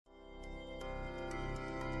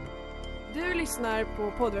Du lyssnar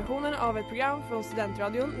på poddversionen av ett program från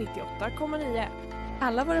Studentradion 98,9.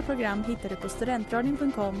 Alla våra program hittar du på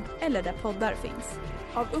studentradion.com eller där poddar finns.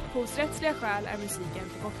 Av upphovsrättsliga skäl är musiken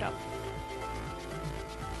förkortad.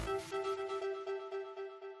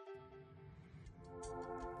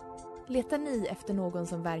 Letar ni efter någon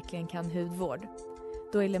som verkligen kan hudvård?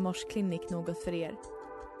 Då är Lemors klinik något för er.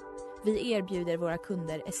 Vi erbjuder våra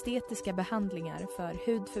kunder estetiska behandlingar för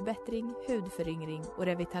hudförbättring, hudföryngring och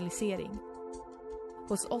revitalisering.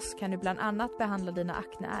 Hos oss kan du bland annat behandla dina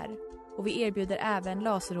akneär och vi erbjuder även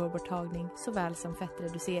laserhårborttagning såväl som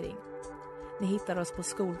fettreducering. Ni hittar oss på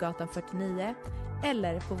Skolgatan 49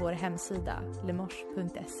 eller på vår hemsida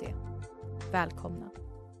lemors.se. Välkomna!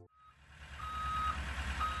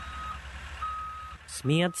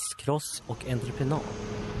 Smeds, Cross och Entreprenad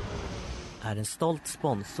är en stolt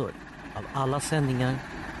sponsor av alla sändningar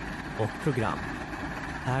och program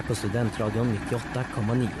här på Studentradion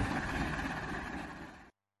 98,9.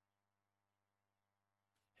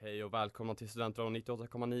 Hej och välkomna till Studentradion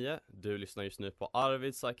 98,9. Du lyssnar just nu på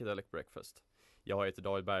Arvids Psychedelic Breakfast. Jag heter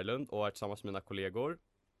David Berglund och är tillsammans med mina kollegor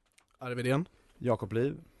Arvid igen, Jakob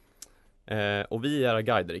Liv. Och vi är era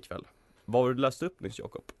guider ikväll. Vad har du läst upp nyss,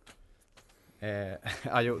 Jakob? Det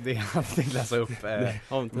jag tänkte läsa upp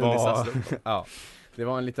Ja. Det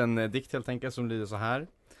var en liten dikt helt enkelt som lyder så här.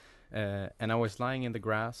 And I was lying in the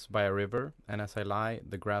grass by a river, and as I lie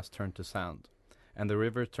the grass turned to sand, and the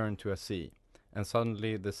river turned to a sea, and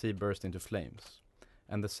suddenly the sea burst into flames,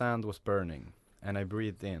 and the sand was burning, and I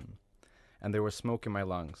breathed in, and there was smoke in my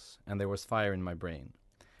lungs, and there was fire in my brain,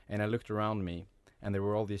 and I looked around me, and there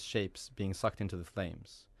were all these shapes being sucked into the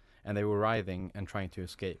flames, and they were writhing and trying to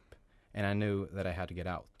escape, and I knew that I had to get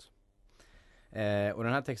out. Och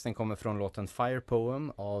den här texten kommer från låten Fire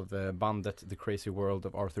Poem av bandet The Crazy World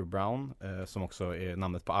of Arthur Brown, som också är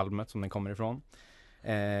namnet på albumet som den kommer ifrån.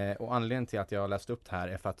 Och anledningen till att jag läst upp det här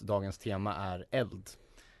är för att dagens tema är eld.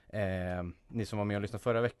 Ni som var med och lyssnade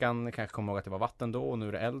förra veckan kanske kommer ihåg att det var vatten då, och nu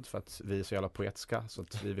är det eld för att vi är så jävla poetiska så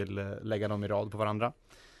att vi vill lägga dem i rad på varandra.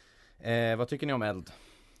 Vad tycker ni om eld?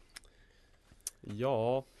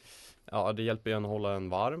 Ja, det hjälper ju att hålla en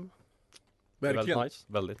varm. Verkligen.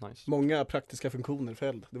 Väldigt nice. Många praktiska funktioner för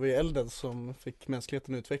eld. Det var ju elden som fick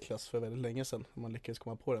mänskligheten utvecklas för väldigt länge sedan. Man lyckades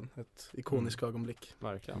komma på den. Ett ikoniskt ögonblick.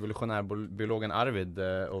 Verkligen. Evolutionärbiologen Arvid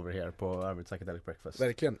over here på Arvid Psychedelic Breakfast.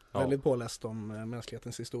 Verkligen. Ja. Väldigt påläst om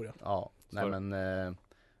mänsklighetens historia. Ja,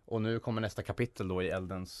 och nu kommer nästa kapitel då i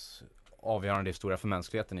eldens avgörande historia för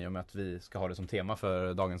mänskligheten, i och med att vi ska ha det som tema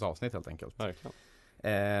för dagens avsnitt helt enkelt.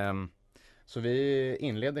 Verkligen. Så vi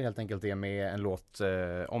inleder helt enkelt det med en låt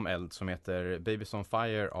om eld som heter Babies on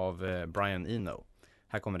Fire av Brian Eno.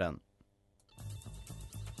 Här kommer den.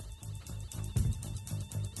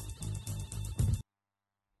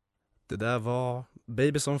 Det där var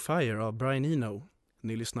Babies on Fire av Brian Eno.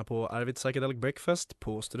 Ni lyssnar på Arvid Psychedelic Breakfast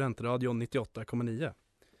på Studentradion 98,9.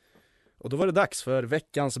 Och då var det dags för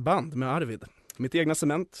veckans band med Arvid. Mitt egna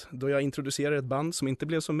cement, då jag introducerar ett band som inte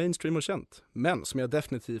blev så mainstream och känt, men som jag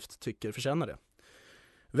definitivt tycker förtjänar det.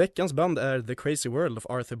 Veckans band är The Crazy World of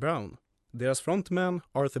Arthur Brown. Deras frontman,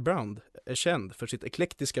 Arthur Brown, är känd för sitt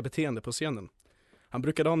eklektiska beteende på scenen. Han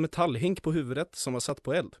brukade ha en metallhink på huvudet som var satt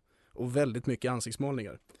på eld, och väldigt mycket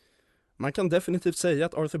ansiktsmålningar. Man kan definitivt säga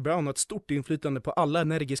att Arthur Brown har ett stort inflytande på alla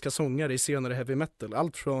energiska sångare i senare heavy metal,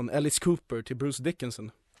 allt från Alice Cooper till Bruce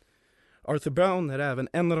Dickinson. Arthur Brown är även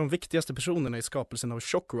en av de viktigaste personerna i skapelsen av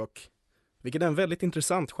shockrock, vilket är en väldigt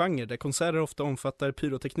intressant genre där konserter ofta omfattar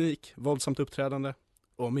pyroteknik, våldsamt uppträdande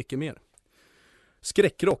och mycket mer.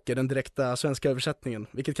 Skräckrock är den direkta svenska översättningen,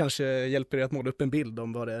 vilket kanske hjälper er att måla upp en bild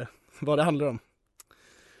om vad det handlar om.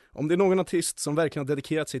 Om det är någon artist som verkligen har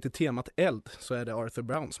dedikerat sig till temat eld så är det Arthur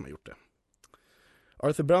Brown som har gjort det.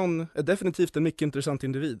 Arthur Brown är definitivt en mycket intressant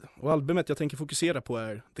individ, och albumet jag tänker fokusera på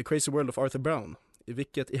är The Crazy World of Arthur Brown, i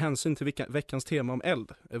vilket i hänsyn till veckans tema om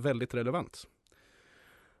eld är väldigt relevant.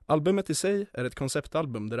 Albumet i sig är ett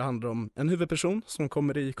konceptalbum där det handlar om en huvudperson som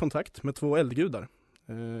kommer i kontakt med två eldgudar,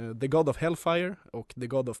 The God of Hellfire och The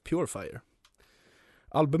God of Pure Fire.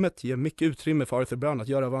 Albumet ger mycket utrymme för Arthur Brown att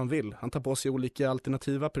göra vad han vill. Han tar på sig olika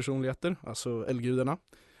alternativa personligheter, alltså eldgudarna,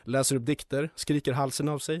 läser upp dikter, skriker halsen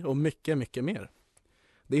av sig och mycket, mycket mer.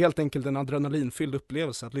 Det är helt enkelt en adrenalinfylld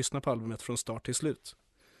upplevelse att lyssna på albumet från start till slut.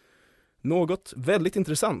 Något väldigt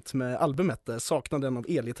intressant med albumet är saknaden av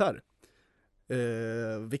elgitarr,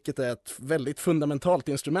 vilket är ett väldigt fundamentalt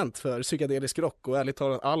instrument för psykedelisk rock och ärligt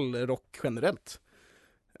talat all rock generellt.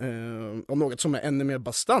 Och något som är ännu mer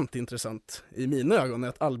bastant intressant i mina ögon är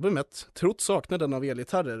att albumet, trots saknaden av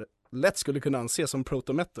elgitarrer, lätt skulle kunna anses som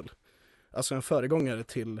proto-metal, alltså en föregångare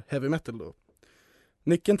till heavy metal då.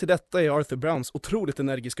 Nyckeln till detta är Arthur Browns otroligt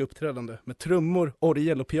energiska uppträdande med trummor,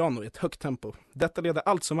 orgel och piano i ett högt tempo. Detta leder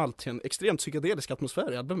allt som allt till en extremt psykedelisk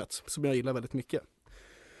atmosfär i albumet som jag gillar väldigt mycket.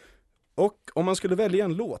 Och om man skulle välja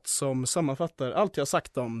en låt som sammanfattar allt jag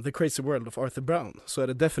sagt om The Crazy World of Arthur Brown så är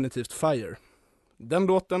det definitivt Fire. Den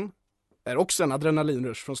låten är också en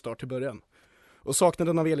adrenalinrush från start till början. Och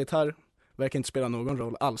saknaden av elgitarr verkar inte spela någon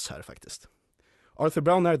roll alls här faktiskt. Arthur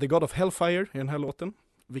Brown är the God of Hellfire i den här låten,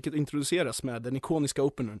 vilket introduceras med den ikoniska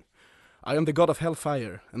openern I am the God of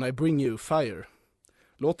Hellfire and I bring you fire.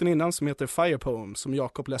 Låten innan, som heter Fire Poem, som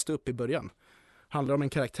Jakob läste upp i början, handlar om en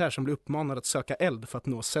karaktär som blir uppmanad att söka eld för att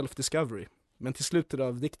nå self-discovery. Men till slutet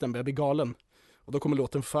av dikten börjar bli galen, och då kommer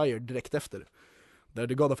låten Fire direkt efter, där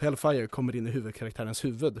the God of Hellfire kommer in i huvudkaraktärens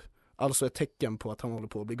huvud. Alltså ett tecken på att han håller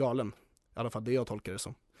på att bli galen. I alla fall det jag tolkar det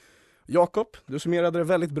som. Jakob, du summerade det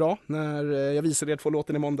väldigt bra när jag visade er 2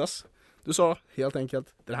 låten i måndags. Du sa helt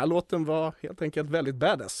enkelt, den här låten var helt enkelt väldigt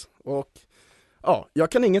badass. Och ja,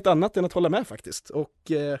 jag kan inget annat än att hålla med faktiskt.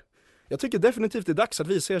 Och jag tycker definitivt det är dags att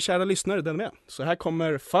visa er kära lyssnare den med. Så här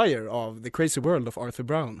kommer Fire av The Crazy World of Arthur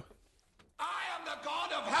Brown. I am the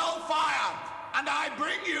God of Hellfire, and I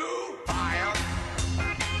bring you fire.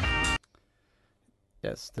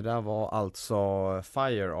 Yes, det där var alltså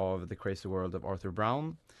Fire av The Crazy World of Arthur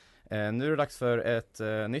Brown. Nu är det dags för ett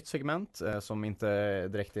nytt segment som inte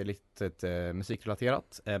direkt är lite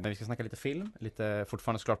musikrelaterat. Men vi ska snacka lite film, lite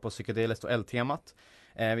fortfarande såklart på psykedeliskt och eldtemat.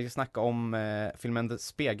 Vi ska snacka om filmen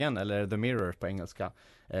Spegeln, eller The Mirror på engelska,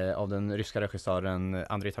 av den ryska regissören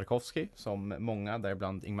Andrei Tarkovsky, som många,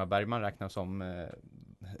 däribland Ingmar Bergman, räknar som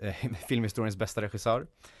filmhistoriens bästa regissör.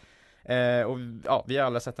 Och ja, vi har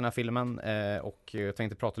alla sett den här filmen och jag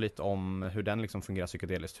tänkte prata lite om hur den liksom fungerar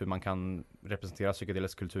psykedeliskt, hur man kan representera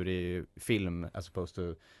psykedelisk kultur i film as opposed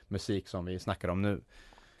to musik som vi snackar om nu.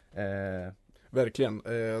 Verkligen.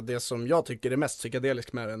 Det som jag tycker är mest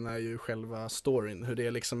psykedelisk med den är ju själva storyn, hur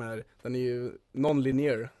det liksom är, den är ju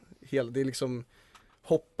non-linear, det är liksom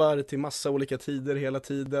hoppar till massa olika tider hela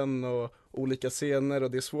tiden och olika scener,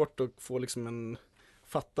 och det är svårt att få liksom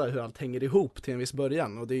fatta hur allt hänger ihop till en viss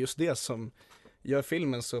början, och det är just det som gör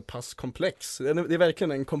filmen så pass komplex. Det är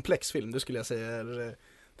verkligen en komplex film, det skulle jag säga är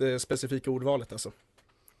det specifika ordvalet alltså.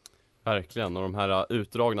 Verkligen, och de här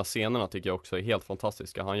utdragna scenerna tycker jag också är helt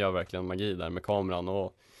fantastiska. Han gör verkligen magi där med kameran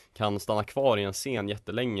och kan stanna kvar i en scen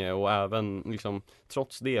jättelänge och även liksom,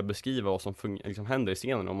 trots det beskriva vad som liksom, händer i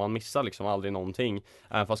scenen, och man missar liksom aldrig någonting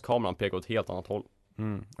även fast kameran pekar åt ett helt annat håll.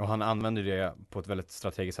 Och han använder det på ett väldigt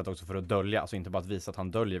strategiskt sätt också för att dölja, alltså inte bara att visa att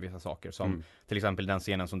han döljer vissa saker, som till exempel den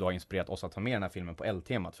scenen som då har inspirerat oss att ta med den här filmen på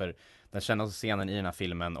eldtemat, för den kändaste scenen i den här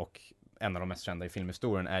filmen och en av de mest kända i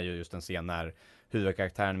filmhistorien är ju just en scen när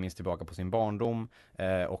huvudkaraktären minns tillbaka på sin barndom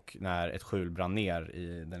och när ett skjul brann ner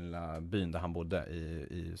i den lilla byn där han bodde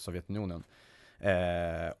i Sovjetunionen.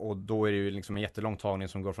 Och då är det ju liksom en jättelång tagning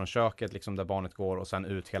som går från köket liksom där barnet går och sen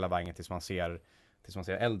ut hela vägen tills man ser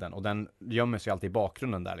elden, och den gömmer sig alltid i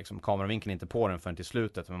bakgrunden där liksom. Kameravinkeln är inte på den förrän till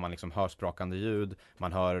slutet, men man liksom hör sprakande ljud,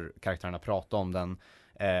 man hör karaktärerna prata om den,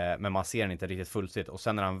 men man ser den inte riktigt fullständigt, och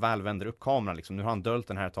sen när han väl vänder upp kameran liksom, nu har han döljt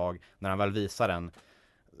den här ett tag, när han väl visar den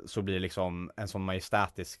så blir det liksom en sån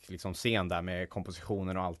majestätisk liksom scen där med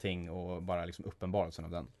kompositionen och allting, och bara liksom uppenbarelsen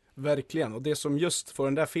av den. Verkligen, och det som just får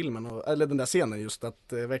den där filmen, eller den där scenen just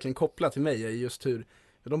att verkligen koppla till mig är just hur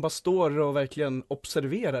de bara står och verkligen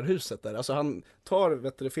observerar huset där. Alltså han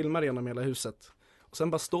tar, filmar genom hela huset. Och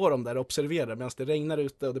sen bara står de där och observerar medan det regnar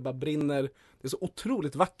ute och det bara brinner. Det är så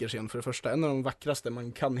otroligt vacker scen för det första. En av de vackraste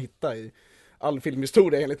man kan hitta i all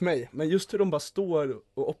filmhistoria enligt mig. Men just hur de bara står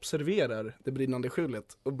och observerar det brinnande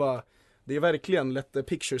skjulet. Och bara, det är verkligen let the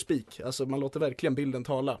picture speak. Alltså man låter verkligen bilden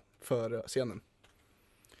tala för scenen.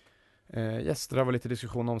 Yes, det där var lite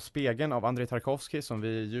diskussion om Spegeln av Andrei Tarkovsky som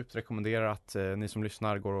vi djupt rekommenderar att ni som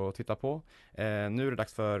lyssnar går och tittar på. Nu är det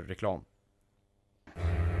dags för reklam.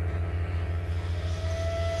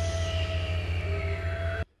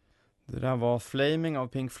 Det där var Flaming av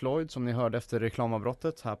Pink Floyd som ni hörde efter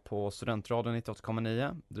reklamavbrottet här på Studentradion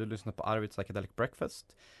 98,9. Du lyssnar på Arvids Psychedelic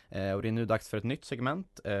Breakfast. Och det är nu dags för ett nytt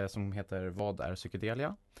segment som heter Vad är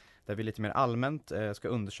psykedelia? Där vi lite mer allmänt ska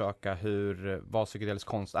undersöka vad psykedelisk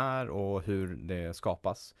konst är och hur det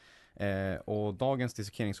skapas. Och dagens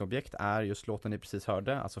dissekeringsobjekt är just låten ni precis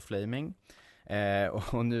hörde, alltså Flaming.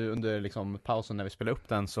 Och nu under liksom pausen när vi spelade upp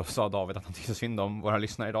den så sa David att han tyckte synd om våra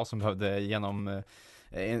lyssnare idag som behövde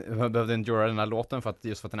endura den här låten för att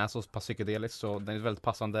den är så pass psykedelisk, så den är ett väldigt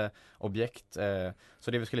passande objekt.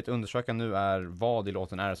 Så det vi ska lite undersöka nu är vad i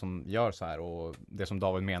låten är som gör så här, och det som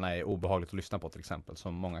David menar är obehagligt att lyssna på till exempel,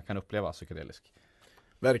 som många kan uppleva psykedelisk.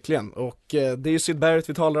 Verkligen, och det är ju Syd Barrett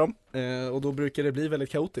vi talar om, och då brukar det bli väldigt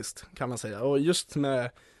kaotiskt kan man säga. Och just med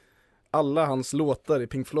alla hans låtar i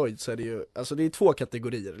Pink Floyd så är det ju, alltså det är 2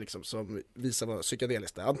 kategorier liksom som visar vad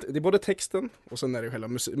psykedeliskt är. Det är både texten och sen är det själva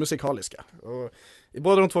musikaliska. Och i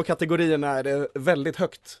båda de 2 kategorierna är det väldigt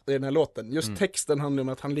högt i den här låten. Just texten handlar om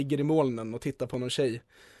att han ligger i molnen och tittar på någon tjej.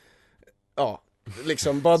 Ja,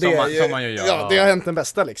 liksom bara det. Som man ju gör. Ja, det har hänt den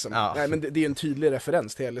bästa liksom. Ja. Nej, men det är en tydlig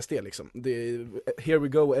referens till LSD liksom. Det är here we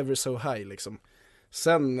go ever so high liksom.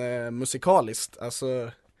 Sen musikaliskt,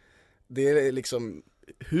 alltså det är liksom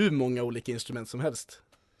hur många olika instrument som helst.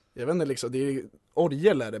 Jag vet inte liksom, det är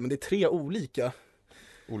orgel är det, men det är 3 olika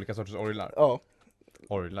sorters orglar. Ja.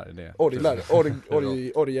 Orglar är det. Orglar.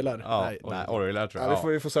 Orglar. Ja, Nej, orglar tror jag. Ja, det får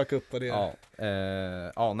vi få söka upp vad det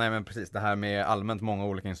är. Ja, nej men precis. Det här med allmänt många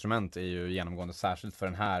olika instrument är ju genomgående, särskilt för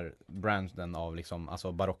den här branchen av liksom,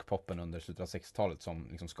 alltså barockpoppen under slutet av 60-talet som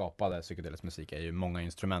liksom skapade psykedelisk musik, är ju många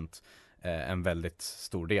instrument en väldigt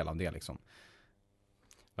stor del av det liksom.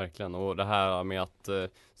 Verkligen, och det här med att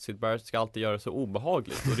Syd Barrett ska alltid göra det så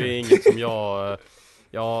obehagligt, och det är inget som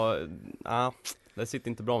det sitter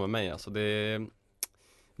inte bra med mig alltså.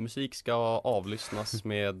 Musik ska avlyssnas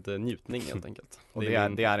med njutning helt enkelt. Och det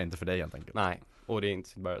är inte för dig helt enkelt. Nej, och det är inte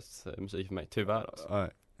Syd Barretts musik för mig, tyvärr alltså.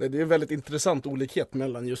 Det är en väldigt intressant olikhet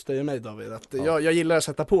mellan just dig och mig, David. Att jag gillar att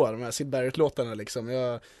sätta på de här Syd Barrett-låtarna liksom.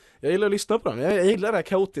 Jag gillar att lyssna på dem. Jag gillar det här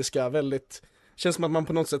kaotiska, väldigt... Känns som att man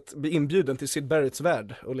på något sätt blir inbjuden till Syd Barretts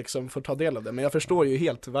värld och liksom får ta del av det. Men jag förstår ju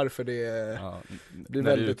helt varför det blir när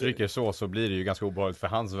väldigt... du uttrycker så blir det ju ganska obehagligt för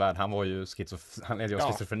hans värld. Han var ju han led ju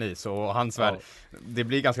av schizofreni, så hans värld, det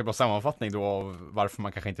blir ganska bra sammanfattning då av varför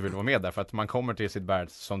man kanske inte vill vara med där. För att man kommer till Syd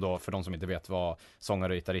Barrett, som då, för de som inte vet, var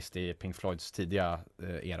sångare och gitarrist i Pink Floyds tidiga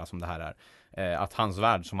era som det här är. Att hans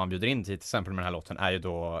värld som han bjuder in till exempel med den här låten är ju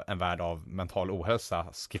då en värld av mental ohälsa,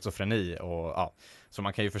 schizofreni och så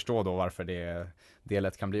man kan ju förstå då varför det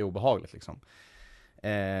lätt kan bli obehagligt liksom.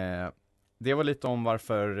 Det var lite om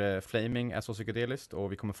varför flaming är så psykedeliskt,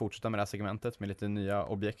 och vi kommer fortsätta med det här segmentet med lite nya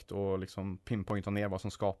objekt och liksom pinpointa ner vad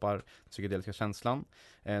som skapar psykedeliska känslan.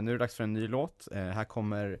 Nu är det dags för en ny låt. Här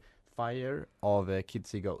kommer Fire av Kids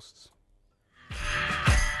See Ghosts.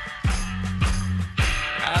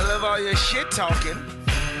 I love all your shit talking.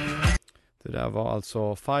 Det där var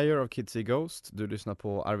alltså Fire of Kids See Ghost. Du lyssnar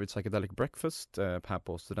på Arvids Psychedelic Breakfast här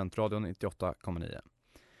på Studentradion 98,9.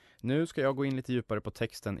 Nu ska jag gå in lite djupare på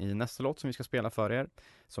texten i nästa låt som vi ska spela för er,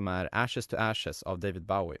 som är Ashes to Ashes av David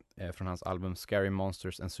Bowie från hans album Scary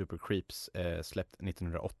Monsters and Super Creeps släppt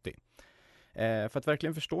 1980. För att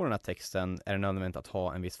verkligen förstå den här texten är det nödvändigt att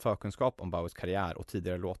ha en viss förkunskap om Bowies karriär och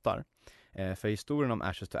tidigare låtar. För historien om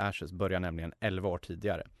Ashes to Ashes börjar nämligen 11 år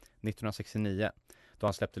tidigare, 1969, då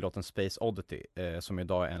han släppte låten Space Oddity, som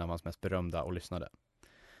idag är en av hans mest berömda och lyssnade.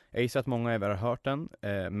 Jag gissar att många av er har hört den,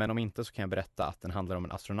 men om inte så kan jag berätta att den handlar om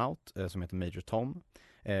en astronaut som heter Major Tom.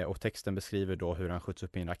 Och texten beskriver då hur han skjuts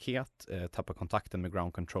upp i en raket, tappar kontakten med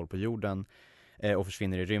ground control på jorden och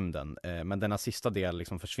försvinner i rymden. Men denna sista del,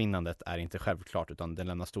 liksom försvinnandet, är inte självklart, utan den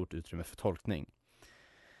lämnar stort utrymme för tolkning.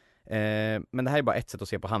 Men det här är bara ett sätt att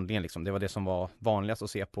se på handlingen liksom. Det var det som var vanligast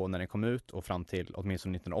att se på när den kom ut, och fram till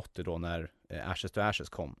åtminstone 1980 då när Ashes to Ashes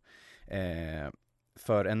kom.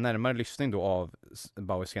 För en närmare lyssning då av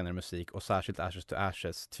Bowies senare musik, och särskilt Ashes to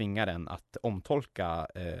Ashes, tvingar den att omtolka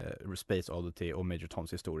Space Oddity och Major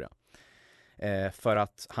Toms historia. För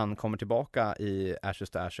att han kommer tillbaka i Ashes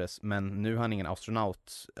to Ashes, men nu är han ingen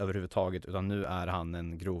astronaut överhuvudtaget, utan nu är han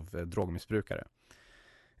en grov drogmissbrukare.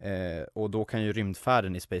 Och då kan ju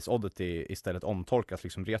rymdfärden i Space Oddity istället omtolkas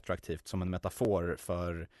liksom retroaktivt som en metafor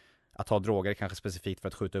för att ta droger, kanske specifikt för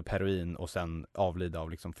att skjuta upp heroin och sen avlida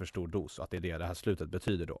av liksom för stor dos, och att det är det här slutet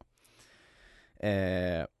betyder då.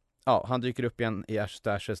 Han dyker upp igen i Ashes to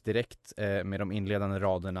Ashes direkt med de inledande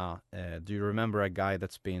raderna Do you remember a guy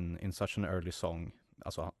that's been in such an early song,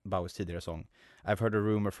 alltså Bowies tidigare sång. I've heard a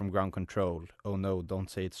rumor from ground control, oh no, don't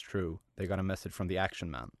say it's true, they got a message from the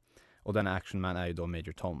action man. Och den action man är ju då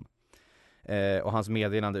Major Tom. Och hans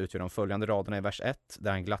meddelande utgör de följande raderna i vers 1,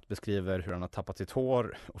 där han glatt beskriver hur han har tappat sitt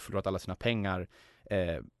hår och förlorat alla sina pengar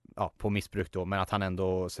på missbruk då, men att han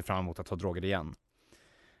ändå ser fram emot att ta droger igen.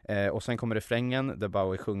 Och sen kommer refrängen där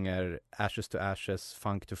Bowie sjunger Ashes to ashes,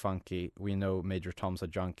 funk to funky, we know Major Tom's a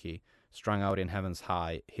junkie, strung out in heaven's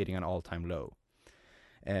high, hitting an all time low.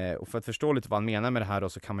 Och för att förstå lite vad han menar med det här då,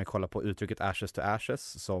 så kan man kolla på uttrycket Ashes to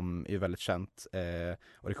Ashes, som är väldigt känt,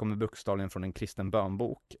 och det kommer bokstavligen från en kristen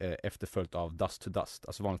bönbok, efterföljt av Dust to Dust.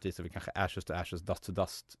 Alltså vanligtvis är det kanske Ashes to Ashes, Dust to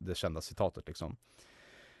Dust, det kända citatet liksom.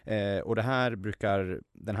 Och den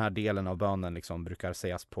här delen av bönen liksom brukar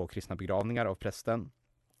sägas på kristna begravningar av prästen,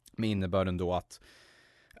 med innebörden då att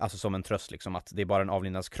alltså som en tröst liksom, att det är bara en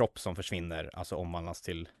avlidnads kropp som försvinner, alltså omvandlas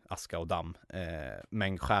till aska och damm,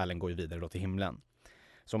 men själen går ju vidare då till himlen.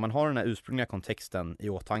 Så om man har den här ursprungliga kontexten i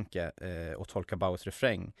åtanke och tolkar Bowies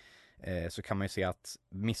refräng, så kan man ju se att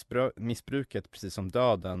missbruket, precis som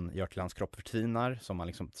döden, gör till hans kropp förtvinar, som man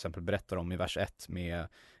liksom till exempel berättar om i vers 1 med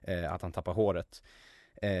att han tappar håret.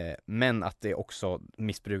 Men att det också,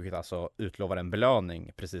 missbruket alltså utlovar en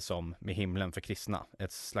belöning, precis som med himlen för kristna,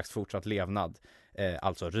 ett slags fortsatt levnad,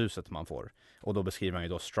 alltså ruset man får. Och då beskriver man ju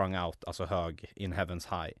då strung out, alltså hög, in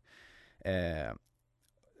heaven's high.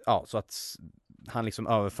 Ja, så att han liksom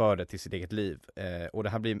överför det till sitt eget liv. Och det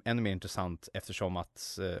här blir ännu mer intressant eftersom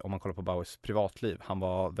att om man kollar på Bowies privatliv, han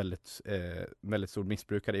var väldigt stor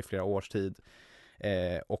missbrukare i flera års tid.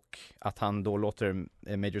 Och att han då låter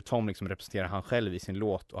Major Tom liksom representera han själv i sin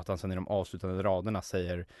låt, och att han sen i de avslutande raderna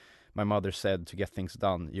säger "My mother said to get things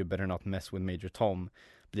done, you better not mess with Major Tom",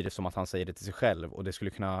 blir det som att han säger det till sig själv. Och det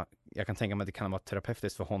skulle kunna, jag kan tänka mig att det kan vara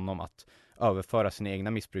terapeutiskt för honom att överföra sin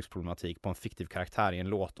egna missbruksproblematik på en fiktiv karaktär i en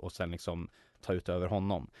låt och sen liksom ta ut över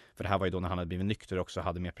honom. För det här var ju då när han hade blivit nykter och också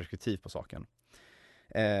hade mer perspektiv på saken.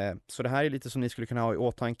 Så det här är lite som ni skulle kunna ha i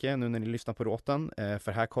åtanke nu när ni lyssnar på låten.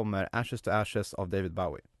 För här kommer Ashes to Ashes av David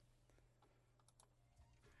Bowie.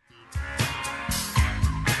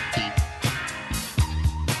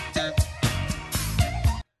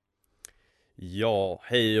 Ja,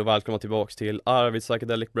 hej och välkomna tillbaks till Arvids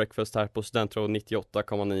Psychedelic Breakfast här på Studentradion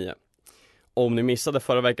 98,9. Om ni missade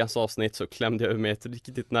förra veckans avsnitt så klämde jag med ett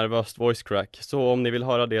riktigt nervöst voice crack. Så om ni vill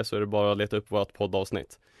höra det så är det bara att leta upp vårt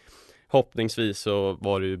poddavsnitt. Hoppningsvis så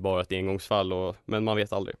var det ju bara ett engångsfall, men man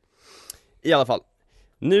vet aldrig. I alla fall,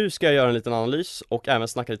 nu ska jag göra en liten analys och även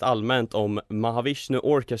snacka lite allmänt om Mahavishnu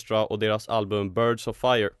Orchestra och deras album Birds of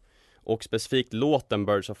Fire. Och specifikt låten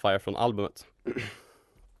Birds of Fire från albumet.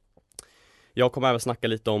 Jag kommer även snacka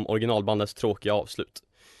lite om originalbandets tråkiga avslut.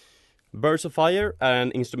 Birds of Fire är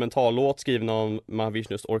en instrumentallåt skriven av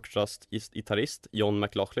Mahavishnus Orchestras gitarrist John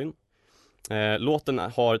McLaughlin. Låten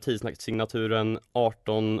har tidsignaturen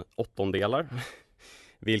 18 åttondelar,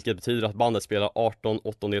 vilket betyder att bandet spelar 18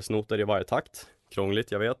 åttondelsnoter i varje takt.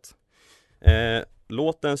 Krångligt, jag vet.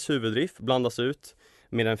 Låtens huvudriff blandas ut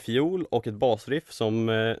med en fiol och ett basriff som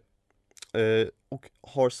och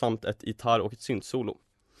har samt ett gitarr- och ett syntsolo.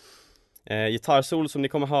 Gitarrsolo som ni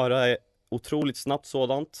kommer höra är otroligt snabbt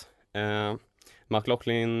sådant.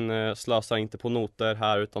 McLaughlin slösar inte på noter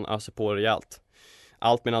här utan öser på rejält.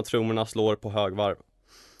 Allt medan trummorna slår på högvarv.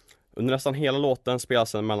 Under nästan hela låten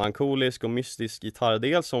spelas en melankolisk och mystisk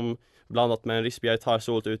gitarrdel som blandat med en rispiga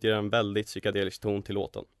gitarrsolot utgör en väldigt psykedelisk ton till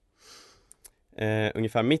låten.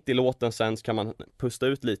 Ungefär mitt i låten sen kan man pusta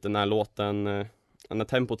ut lite när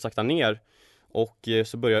tempot saktar ner, och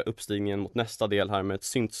så börjar uppstigningen mot nästa del här med ett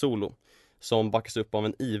syntsolo som backas upp av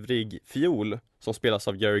en ivrig fiol som spelas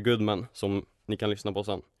av Jerry Goodman, som ni kan lyssna på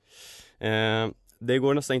sen. Det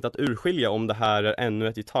går nästan inte att urskilja om det här är ännu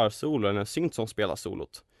ett gitarrsolo eller en synt som spelar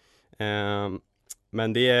solot.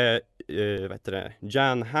 Men det är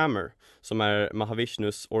Jan Hammer som är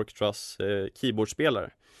Mahavishnus Orchestras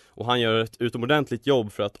keyboardspelare. Och han gör ett utomordentligt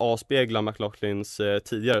jobb för att avspegla McLaughlins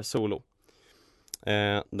tidigare solo.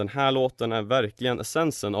 Den här låten är verkligen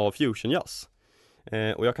essensen av fusion jazz.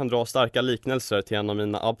 Och jag kan dra starka liknelser till en av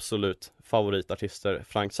mina absolut favoritartister,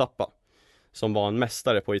 Frank Zappa, som var en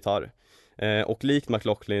mästare på gitarr. Och likt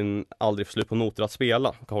McLaughlin aldrig får slut på noter att spela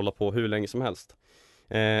och kan hålla på hur länge som helst.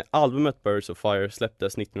 Albumet Birds of Fire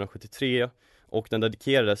släpptes 1973 och den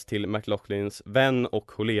dedikerades till McLaughlins vän och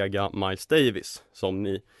kollega Miles Davis, som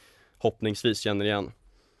ni hoppningsvis känner igen.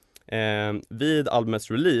 Vid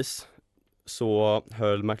albumets release så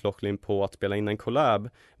höll McLaughlin på att spela in en collab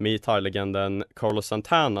med gitarrlegenden Carlos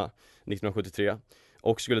Santana 1973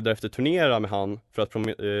 och skulle därefter turnera med han för att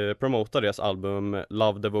promota deras album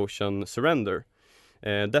Love, Devotion, Surrender.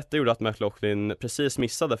 Detta gjorde att McLaughlin precis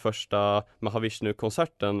missade första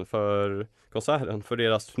Mahavishnu-konserten för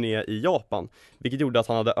deras turné i Japan, vilket gjorde att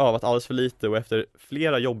han hade övat alldeles för lite, och efter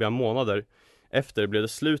flera jobbiga månader efter blev det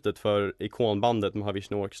slutet för ikonbandet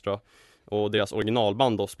Mahavishnu Orchestra, och deras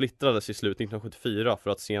originalband då splittrades i slut 1974 för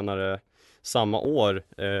att senare samma år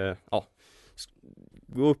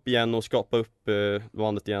gå upp igen och skapa upp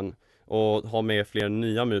bandet igen och ha med fler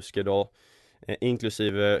nya musiker då,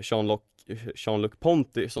 inklusive Jean-Luc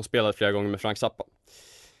Ponty som spelade flera gånger med Frank Zappa.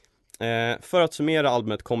 För att summera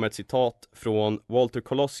albumet kommer ett citat från Walter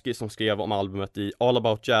Kolosky som skrev om albumet i All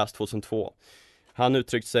About Jazz 2002. Han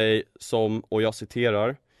uttryckt sig som, och jag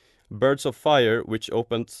citerar: "Birds of Fire, which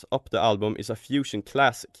opens up the album, is a fusion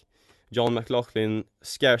classic. John McLaughlin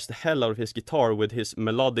scares the hell out of his guitar with his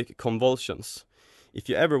melodic convulsions. If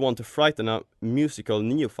you ever want to frighten a musical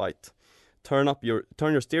neophyte,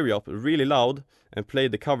 turn your stereo up really loud and play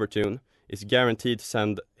the cover tune is guaranteed to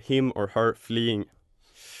send him or her fleeing.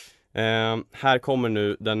 Här kommer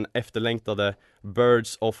nu den efterlängtade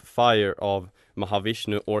Birds of Fire av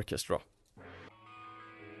Mahavishnu Orchestra.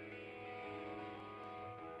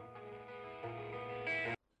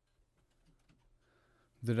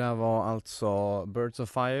 Det där var alltså Birds of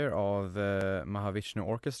Fire av Mahavishnu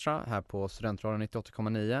Orchestra här på Studentradion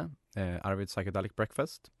 98,9, Arvid Psychedelic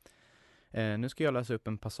Breakfast. Nu ska jag läsa upp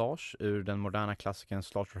en passage ur den moderna klassikern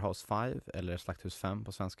Slaughterhouse 5, eller Slakthus 5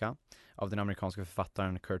 på svenska, av den amerikanska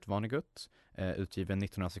författaren Kurt Vonnegut, utgiven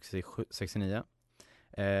 1969.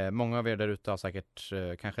 Många av er där ute har säkert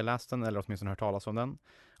kanske läst den eller åtminstone hört talas om den,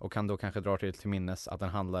 och kan då kanske dra till minnes att den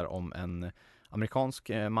handlar om en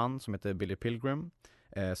amerikansk man som heter Billy Pilgrim,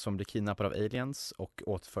 som blir kidnappad av aliens och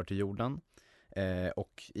återförd till jorden.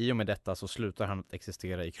 Och i och med detta så slutar han att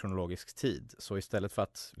existera i kronologisk tid. Så istället för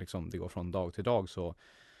att liksom, det går från dag till dag, så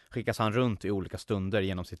skickas han runt i olika stunder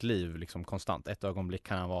genom sitt liv liksom, konstant. Ett ögonblick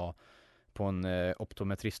kan han vara på en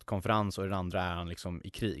optometristkonferens, och i det andra är han liksom i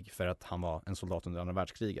krig för att han var en soldat under andra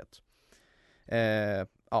världskriget.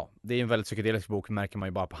 Ja, det är en väldigt psykedelisk bok, märker man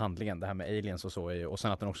ju bara på handlingen. Det här med aliens och så, och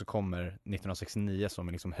sen att den också kommer 1969 som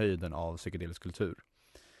är liksom höjden av psykedelisk kultur.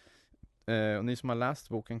 Och ni som har läst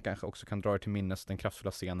boken kanske också kan dra er till minnes den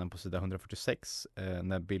kraftfulla scenen på sida 146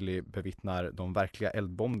 när Billy bevittnar de verkliga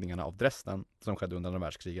eldbombningarna av Dresden som skedde under andra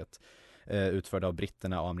världskriget, utförda av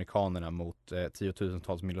britterna och amerikanerna mot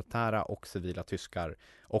tiotusentals militära och civila tyskar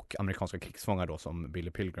och amerikanska krigsfångar då, som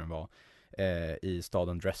Billy Pilgrim var, i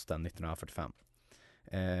staden Dresden 1945.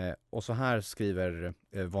 Och så här skriver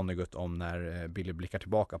Vonnegut om när Billy blickar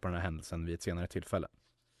tillbaka på den här händelsen vid ett senare tillfälle.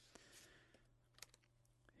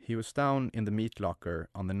 He was down in the meat locker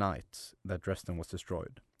on the night that Dresden was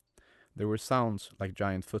destroyed. There were sounds like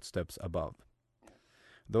giant footsteps above.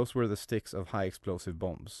 Those were the sticks of high explosive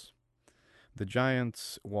bombs. The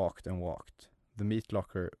giants walked and walked. The meat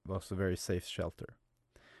locker was a very safe shelter.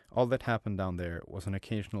 All that happened down there was an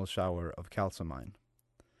occasional shower of calcimine.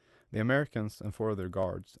 The Americans and 4 of their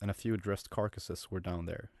guards and a few dressed carcasses were down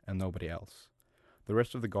there, and nobody else. The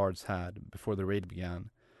rest of the guards had, before the raid began,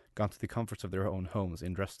 gone to the comforts of their own homes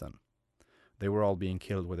in Dresden. They were all being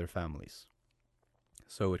killed with their families.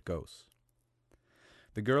 So it goes.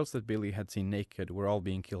 The girls that Billy had seen naked were all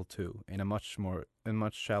being killed too, in a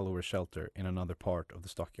much shallower shelter in another part of the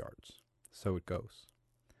stockyards. So it goes.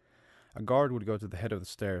 A guard would go to the head of the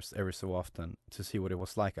stairs every so often to see what it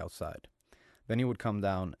was like outside. Then he would come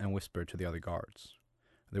down and whisper to the other guards.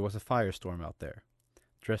 There was a firestorm out there.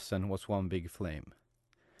 Dresden was one big flame.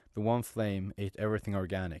 The one flame ate everything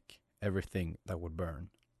organic, everything that would burn.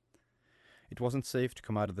 It wasn't safe to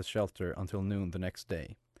come out of the shelter until noon the next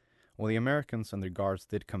day. When the Americans and their guards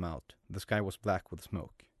did come out, the sky was black with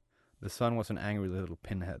smoke. The sun was an angry little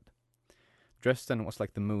pinhead. Dresden was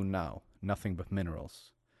like the moon now, nothing but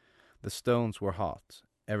minerals. The stones were hot.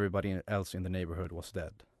 Everybody else in the neighborhood was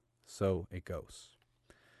dead. So it goes.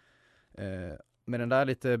 Med den där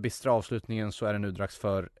lite bistra avslutningen så är det nu dags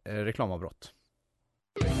för reklamavbrott.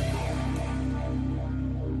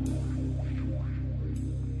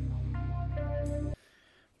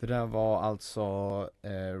 Det där var alltså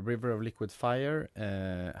River of Liquid Fire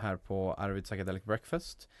här på Arvid Psychedelic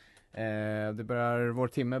Breakfast. Vår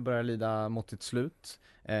timme börjar lida mot sitt slut.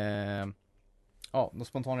 Ja, någon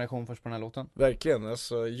spontan reaktion först på den här låten? Verkligen,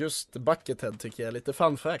 alltså just Buckethead tycker jag är lite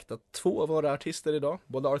fun fact att 2 av våra artister idag,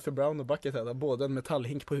 både Arthur Brown och Buckethead, har båda en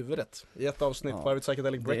metallhink på huvudet. I ett avsnitt på Arvid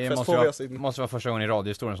Psychedelic Breakfast måste vara första gången i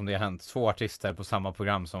radiohistorien som det har hänt 2 artister på samma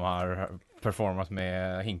program som har performat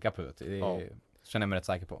med hinkar på huvudet. Det känner jag mig rätt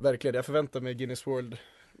säker på. Verkligen, jag förväntar mig Guinness World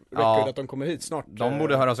Record att de kommer hit snart. De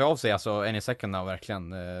borde höra sig av sig, alltså any second now, verkligen.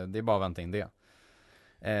 Det är bara att vänta in det.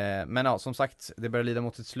 Men ja, som sagt, det börjar lida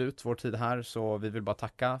mot sitt slut, vår tid här, så vi vill bara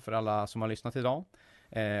tacka för alla som har lyssnat idag.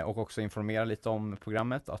 Och också informera lite om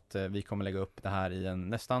programmet, att vi kommer lägga upp det här i en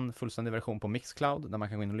nästan fullständig version på Mixcloud, där man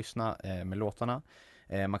kan gå in och lyssna med låtarna.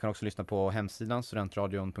 Man kan också lyssna på hemsidan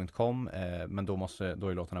studentradion.com, men då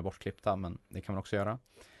är låtarna bortklippta, men det kan man också göra.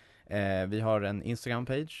 Vi har en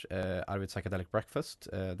Instagram-page, Arvid Psychedelic Breakfast,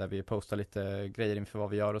 där vi postar lite grejer inför vad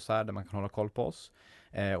vi gör och så här, där man kan hålla koll på oss.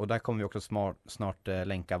 Och där kommer vi också snart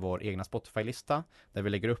länka vår egna Spotify-lista, där vi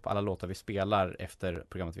lägger upp alla låtar vi spelar efter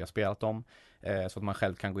programmet vi har spelat dem, så att man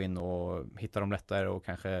själv kan gå in och hitta dem lättare och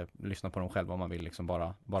kanske lyssna på dem själv om man vill, liksom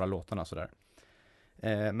bara låtarna sådär.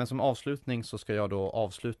 Men som avslutning så ska jag då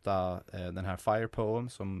avsluta den här Fire Poem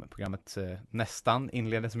som programmet nästan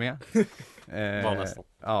inleddes med. Bara nästan.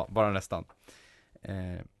 Ja, bara nästan.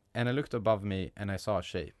 And I looked above me and I saw a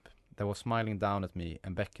shape that was smiling down at me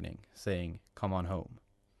and beckoning, saying, "Come on home."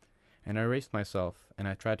 And I raised myself, and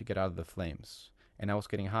I tried to get out of the flames. And I was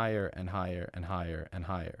getting higher and higher and higher and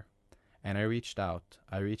higher. And I reached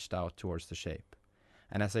out towards the shape.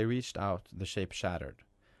 And as I reached out, the shape shattered.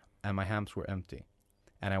 And my hands were empty.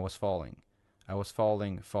 And I was falling. I was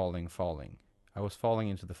falling. I was falling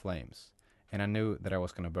into the flames. And I knew that I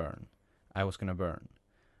was gonna burn. I was gonna burn.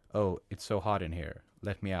 Oh, it's so hot in here.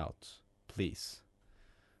 Let me out. Please.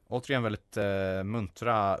 Återigen väldigt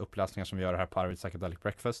muntra uppläsningar som vi gör här på Arvid Psychedelic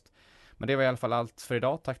Breakfast. Men det var i alla fall allt för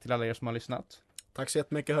idag. Tack till alla er som har lyssnat. Tack så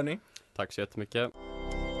jättemycket hörni. Tack så jättemycket.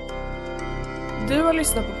 Du har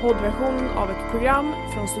lyssnat på poddversionen av ett program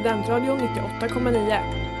från Studentradion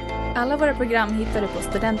 98,9. Alla våra program hittar du på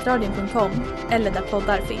studentradion.com eller där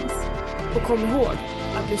poddar finns. Och kom ihåg,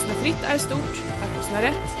 att lyssna fritt är stort, att lyssna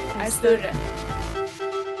rätt är större.